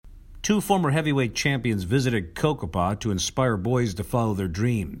Two former heavyweight champions visited Cocopah to inspire boys to follow their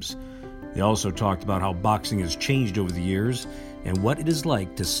dreams. They also talked about how boxing has changed over the years and what it is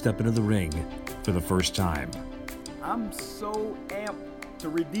like to step into the ring for the first time. I'm so amped to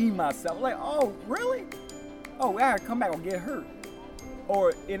redeem myself. Like, oh, really? Oh, I gotta come back or get hurt.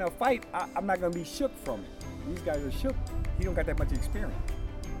 Or in a fight, I'm not gonna be shook from it. These guys are shook. He don't got that much experience.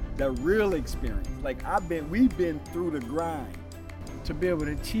 The real experience. Like we've been through the grind. To be able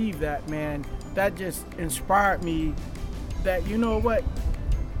to achieve that, man, that just inspired me that, you know what,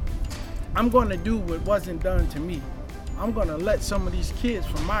 I'm gonna do what wasn't done to me. I'm gonna let some of these kids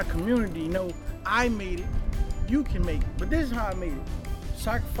from my community know I made it, you can make it. But this is how I made it.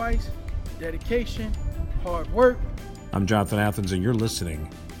 Sacrifice, dedication, hard work. I'm Jonathan Athens, and you're listening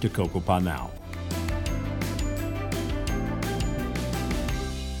to Cocopah Now.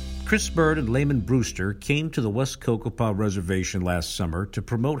 Chris Bird and Layman Brewster came to the West Cocopah Reservation last summer to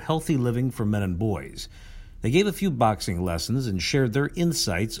promote healthy living for men and boys. They gave a few boxing lessons and shared their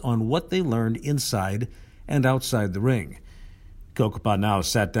insights on what they learned inside and outside the ring. Cocopah Now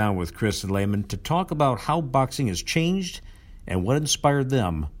sat down with Chris and Layman to talk about how boxing has changed and what inspired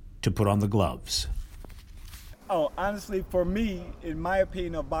them to put on the gloves. Oh, honestly, for me, in my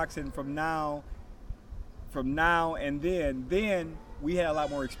opinion of boxing from now and then we had a lot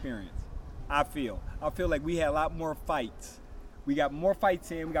more experience. I feel like we had a lot more fights. We got more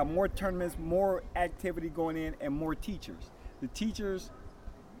fights in, we got more tournaments, more activity going in, and more teachers. The teachers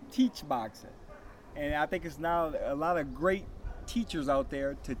teach boxing. And I think it's now a lot of great teachers out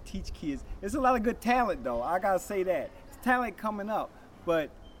there to teach kids. There's a lot of good talent, though. I gotta say that. There's talent coming up. But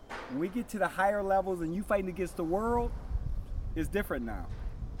when we get to the higher levels and you fighting against the world, it's different now.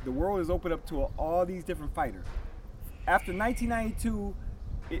 The world is open up to all these different fighters. After 1992,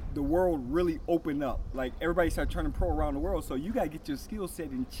 the world really opened up. Like, everybody started turning pro around the world, so you got to get your skill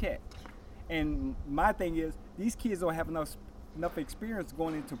set in check. And my thing is, these kids don't have enough experience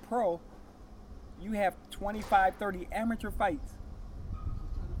going into pro. You have 25, 30 amateur fights.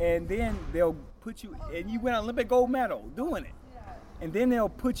 And then they'll put you, and you win an Olympic gold medal doing it. And then they'll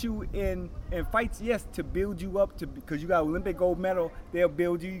put you in fights, yes, to build you up, because you got an Olympic gold medal. They'll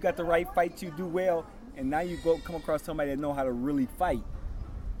build you. You got the right fights. You do well. And now you come across somebody that know how to really fight.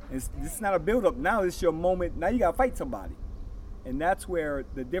 This is not a build-up. Now it's your moment. Now you got to fight somebody. And that's where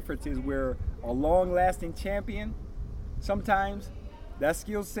the difference is, where a long-lasting champion, sometimes that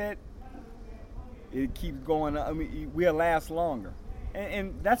skill set, it keeps going. I mean, we'll last longer.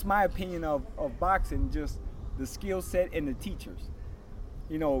 And that's my opinion of boxing, just the skill set and the teachers.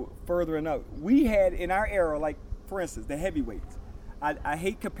 You know, furthering up. We had in our era, like, for instance, the heavyweights. I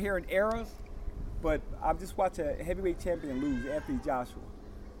hate comparing eras, but I've just watched a heavyweight champion lose, Anthony Joshua.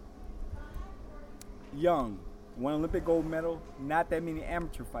 Young, won Olympic gold medal, not that many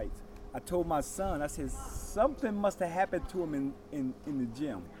amateur fights. I told my son, I said, something must have happened to him in the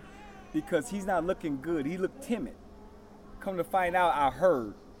gym, because he's not looking good. He looked timid. Come to find out, I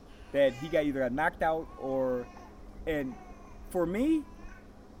heard that he either got knocked out and for me,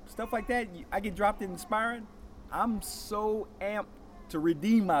 stuff like that, I get dropped in sparring, I'm so amped to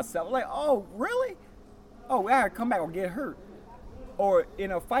redeem myself. Like, oh, really? Oh, I gotta come back or get hurt. Or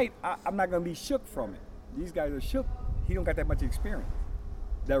in a fight, I'm not gonna be shook from it. These guys are shook. He don't got that much experience.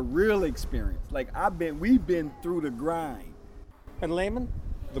 The real experience. Like, we've been through the grind. And Layman,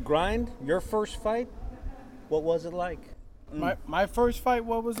 the grind, your first fight, what was it like? My first fight,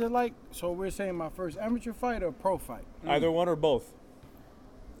 what was it like? So we're saying my first amateur fight or pro fight? Either one or both.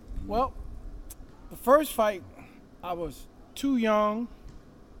 Well, the first fight, I was too young.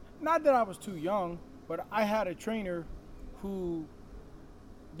 Not that I was too young, but I had a trainer who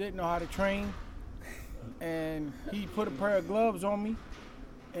didn't know how to train, and he put a pair of gloves on me,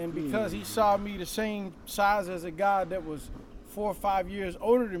 and because he saw me the same size as a guy that was 4 or 5 years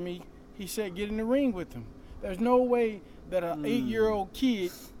older than me, he said, get in the ring with him. There's no way that an 8-year-old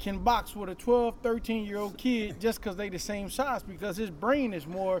kid can box with a 12, 13-year-old kid just because they the same size, because his brain is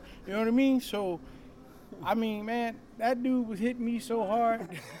more, you know what I mean? So, I mean, man, that dude was hitting me so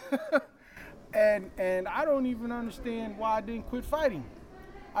hard. and I don't even understand why I didn't quit fighting.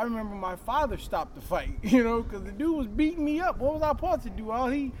 I remember my father stopped the fight, you know, because the dude was beating me up. What was I supposed to do?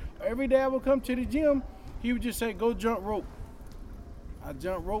 Every day I would come to the gym, he would just say, go jump rope. I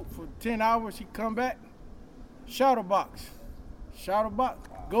jump rope for 10 hours. He'd come back, shadow box,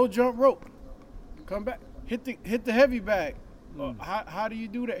 go jump rope. Come back, hit the heavy bag. How do you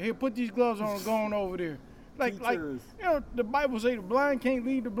do that? Here, put these gloves on and go on over there. Like, you know, the Bible say the blind can't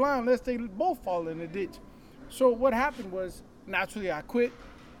lead the blind unless they both fall in the ditch. So what happened was, naturally I quit.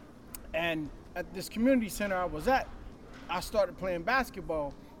 And at this community center I was at, I started playing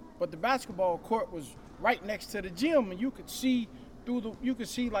basketball. but the basketball court was right next to the gym, and you could see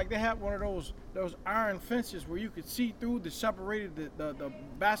like they had one of those iron fences where you could see through the separated the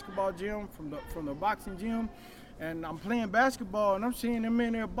basketball gym from the boxing gym. And I'm playing basketball and I'm seeing them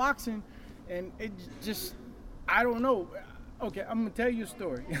in there boxing, and it just, I don't know. Okay, I'm gonna tell you a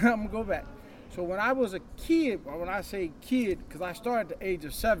story. I'm gonna go back. So when I was a kid, or when I say kid, because I started at the age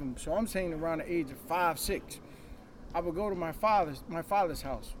of 7, so I'm saying around the age of 5, 6, I would go to my father's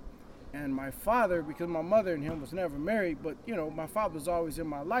house. And my father, because my mother and him was never married, but my father was always in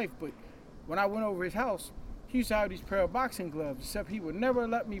my life. But when I went over his house, he used to have these pair of boxing gloves, except he would never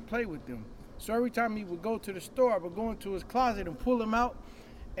let me play with them. So every time he would go to the store, I would go into his closet and pull them out.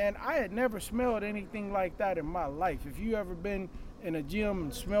 And I had never smelled anything like that in my life. If you ever been in a gym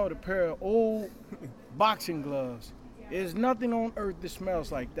and smelled a pair of old boxing gloves, there's nothing on earth that smells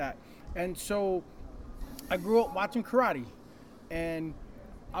like that. And so I grew up watching karate, and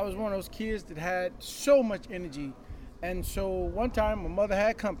I was one of those kids that had so much energy. And so one time my mother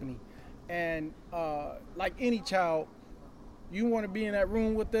had company, and like any child, you want to be in that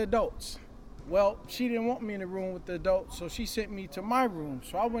room with the adults. Well, she didn't want me in the room with the adults, so she sent me to my room.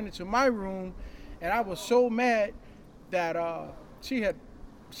 So I went into my room, and I was so mad that she had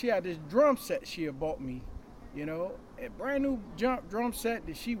this drum set she had bought me, a brand new drum set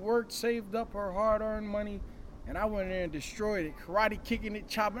that she worked, saved up her hard-earned money, and I went in there and destroyed it, karate kicking it,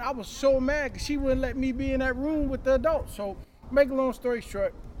 chopping. I was so mad because she wouldn't let me be in that room with the adults. So, make a long story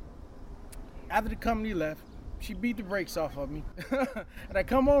short, after the company left, she beat the brakes off of me. And I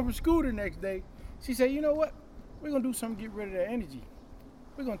come home from school the next day. She said, you know what? We're going to do something to get rid of that energy.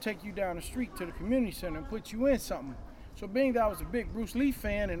 We're going to take you down the street to the community center and put you in something. So being that I was a big Bruce Lee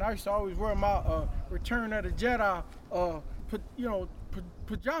fan, and I used to always wear my Return of the Jedi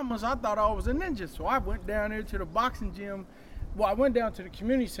pajamas, I thought I was a ninja. So I went down there to the boxing gym. Well, I went down to the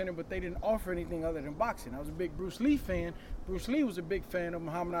community center, but they didn't offer anything other than boxing. I was a big Bruce Lee fan. Bruce Lee was a big fan of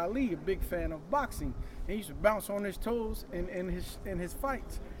Muhammad Ali, a big fan of boxing. And he used to bounce on his toes in his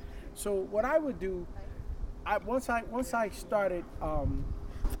fights. So what I would do, once I started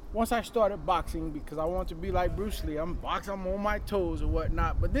boxing, because I wanted to be like Bruce Lee, I'm on my toes or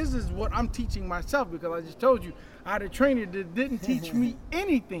whatnot. But this is what I'm teaching myself, because I just told you I had a trainer that didn't teach me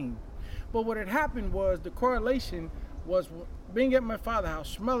anything. But what had happened was, the correlation was being at my father's house,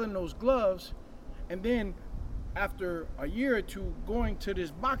 smelling those gloves, and then after a year or two going to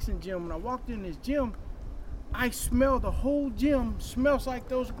this boxing gym. When I walked in this gym, I smelled the whole gym smells like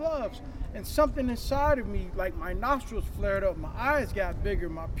those gloves. And something inside of me, like my nostrils flared up, my eyes got bigger,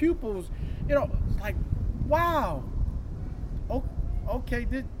 my pupils, like, wow. Okay,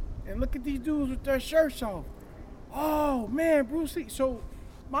 and look at these dudes with their shirts off. Oh man, Bruce Lee. So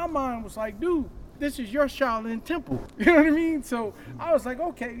my mind was like, dude, this is your Shaolin Temple. You know what I mean? So I was like,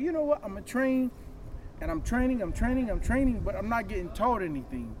 okay, you know what? I'm gonna train, and I'm training, but I'm not getting taught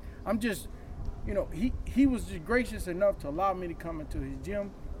anything. I'm just, he was just gracious enough to allow me to come into his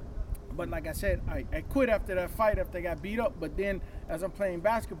gym. But like I said, I quit after that fight, after I got beat up. But then as I'm playing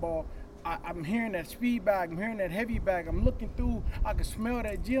basketball, I'm hearing that speed bag, I'm hearing that heavy bag, I'm looking through, I could smell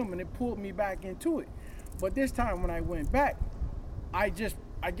that gym, and it pulled me back into it. But this time when I went back, I guess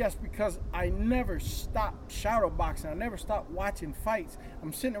because I never stopped shadow boxing, I never stopped watching fights.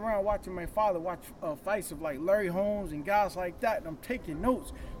 I'm sitting around watching my father watch fights of like Larry Holmes and guys like that, and I'm taking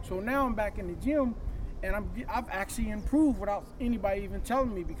notes. So now I'm back in the gym, and I've actually improved without anybody even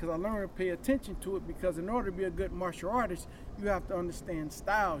telling me, because I learned to pay attention to it. Because in order to be a good martial artist, you have to understand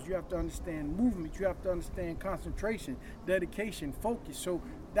styles, you have to understand movement, you have to understand concentration, dedication, focus. So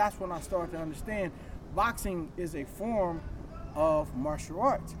that's when I started to understand boxing is a form of martial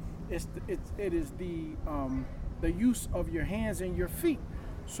arts. It is the use of your hands and your feet.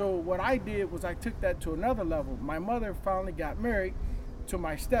 So what I did was I took that to another level. My mother finally got married to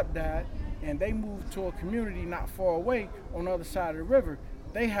my stepdad, and they moved to a community not far away on the other side of the river.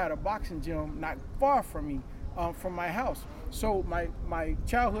 They had a boxing gym not far from me, from my house. So my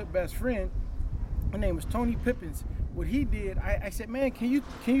childhood best friend, her name was Tony Pippins. What he did, I said, man, can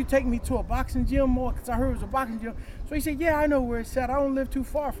you take me to a boxing gym more? Because I heard it was a boxing gym. So he said, yeah, I know where it's at. I don't live too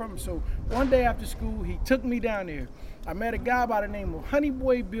far from it. So one day after school, he took me down there. I met a guy by the name of Honey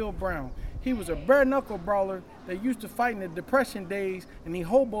Boy Bill Brown. He was a bare knuckle brawler that used to fight in the Depression days, and he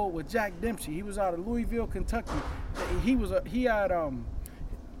hoboed with Jack Dempsey. He was out of Louisville, Kentucky. He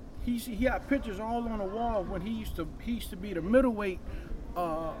had pictures all on the wall when he used to be the middleweight.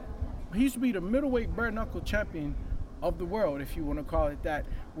 He used to be the middleweight bare knuckle champion of the world, if you want to call it that,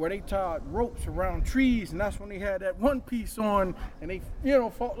 where they tied ropes around trees, and that's when they had that one piece on, and they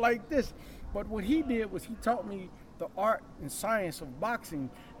fought like this. But what he did was he taught me the art and science of boxing.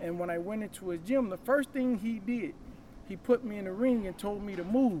 And when I went into his gym, the first thing he did, he put me in the ring and told me to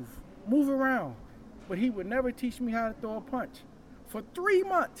move around. But he would never teach me how to throw a punch. For 3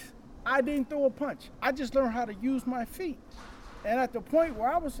 months, I didn't throw a punch. I just learned how to use my feet. And at the point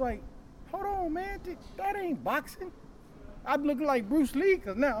where I was like, hold on, man, that ain't boxing. I'm looking like Bruce Lee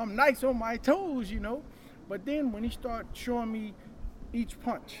because now I'm nice on my toes, you know. But then when he started showing me each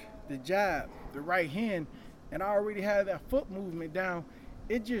punch, the jab, the right hand, and I already had that foot movement down,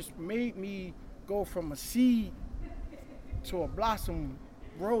 it just made me go from a seed to a blossom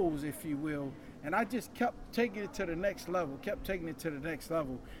rose, if you will. And I just kept taking it to the next level,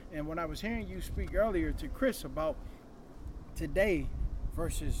 And when I was hearing you speak earlier to Chris about today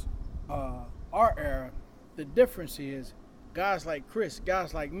versus our era, the difference is guys like Chris,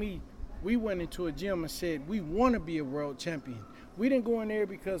 guys like me, we went into a gym and said we want to be a world champion. We didn't go in there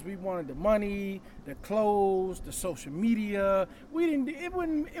because we wanted the money, the clothes, the social media. It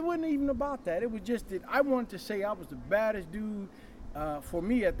wasn't even about that. It was just that I wanted to say I was the baddest dude for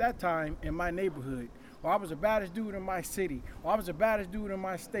me at that time in my neighborhood, or I was the baddest dude in my city, or I was the baddest dude in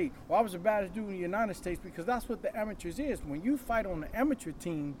my state, or I was the baddest dude in the United States, because that's what the amateurs is. When you fight on the amateur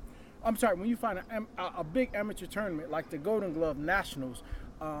team, when you find a big amateur tournament like the Golden Glove Nationals,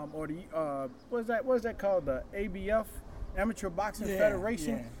 or the what is that called, the ABF, Amateur Boxing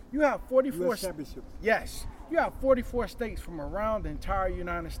Federation, yeah. You have 44 championships. Yes, you have 44 states from around the entire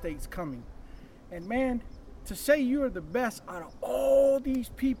United States coming, and man, to say you're the best out of all these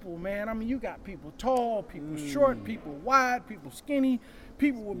people, man, I mean, you got people tall, people short, people wide, people skinny,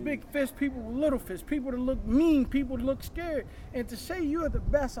 people with big fists, people with little fists, people that look mean, people that look scared. And to say you're the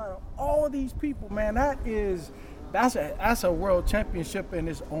best out of all these people, man, that's a world championship in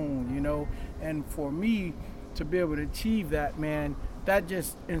its own, you know. And for me to be able to achieve that, man, that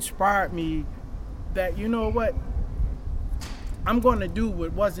just inspired me that, you know what, I'm going to do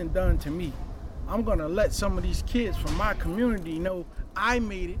what wasn't done to me. I'm going to let some of these kids from my community know I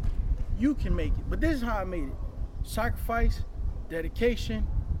made it, you can make it. But this is how I made it. Sacrifice, dedication,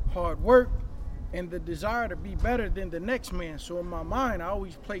 hard work, and the desire to be better than the next man. So in my mind, I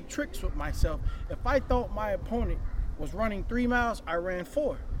always played tricks with myself. If I thought my opponent was running 3 miles, I ran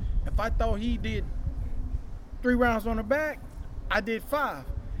 4. If I thought he did 3 rounds on the back, I did 5.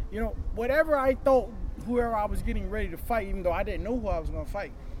 You know, whatever I thought, whoever I was getting ready to fight, even though I didn't know who I was going to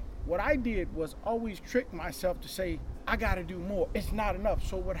fight, what I did was always trick myself to say, I got to do more. It's not enough.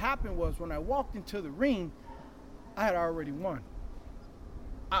 So what happened was when I walked into the ring, I had already won.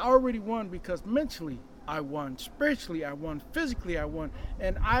 I already won because mentally I won, spiritually I won, physically I won,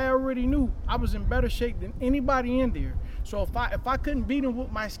 and I already knew I was in better shape than anybody in there. So if I couldn't beat him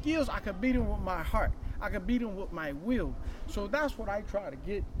with my skills, I could beat him with my heart. I could beat him with my will. So that's what I try to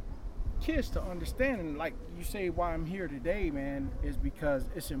get kids to understand. And like you say, why I'm here today, man, is because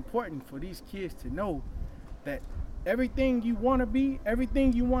it's important for these kids to know that everything you want to be,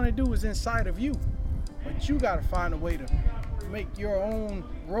 everything you want to do is inside of you. But you got to find a way to make your own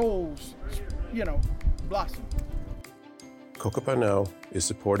roles, you know, blossom. Cocopah Now is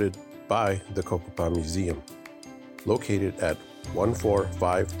supported by the Cocopah Museum, located at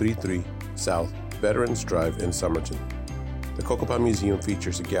 14533 South Veterans Drive in Somerton. The Cocopah Museum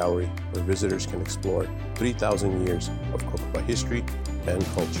features a gallery where visitors can explore 3,000 years of Cocopah history and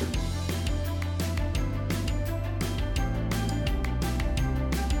culture.